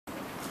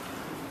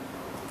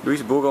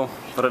Louise Burgaard,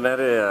 hvordan er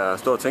det at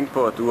stå og tænke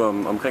på, at du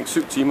om omkring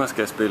 7 timer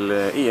skal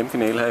spille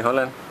EM-finale her i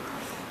Holland?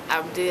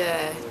 Jamen,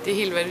 det er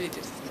helt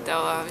vanvittigt. Der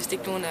var vist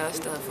ikke nogen af os,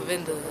 der havde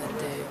forventet,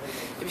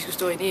 at vi skulle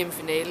stå i en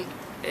EM-finale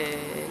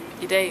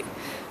i dag.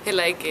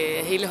 Heller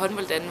ikke hele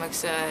håndbold Danmark,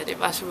 så det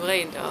var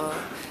suverænt og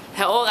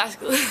have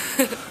overrasket.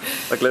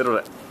 Hvad glæder du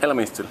dig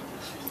allermest til?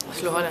 At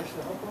slå Holland.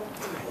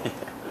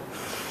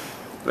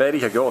 Hvad er det,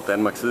 I har gjort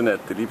Danmark, siden at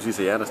det lige præcis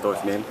er jer, der står i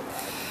finalen?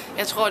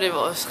 Jeg tror, det er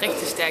vores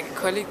rigtig stærke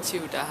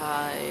kollektiv,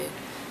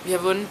 vi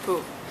har vundet på.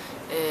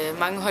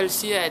 Mange hold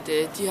siger, at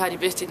de har de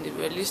bedste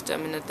individualister,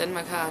 men at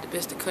Danmark har det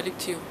bedste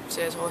kollektiv. Så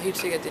jeg tror helt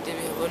sikkert, at det er det,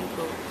 vi har vundet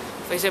på.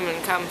 For eksempel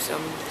en kamp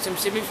som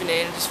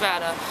semifinalen. Det er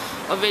svært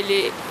at vælge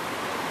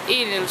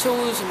en eller to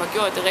ud, som har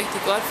gjort det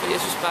rigtig godt, for jeg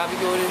synes bare, at vi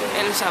gjorde det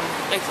alle sammen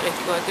rigtig,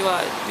 rigtig godt.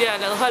 Vi har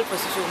lavet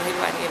holdpræstationer hele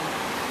vejen igennem.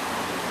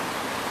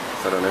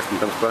 Så er det jo næsten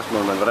et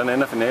spørgsmål, men hvordan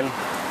ender finalen?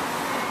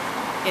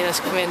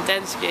 Ellers med en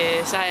dansk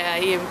sejr og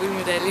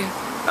EM-guldmedalje.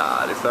 Ja,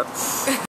 det er flot.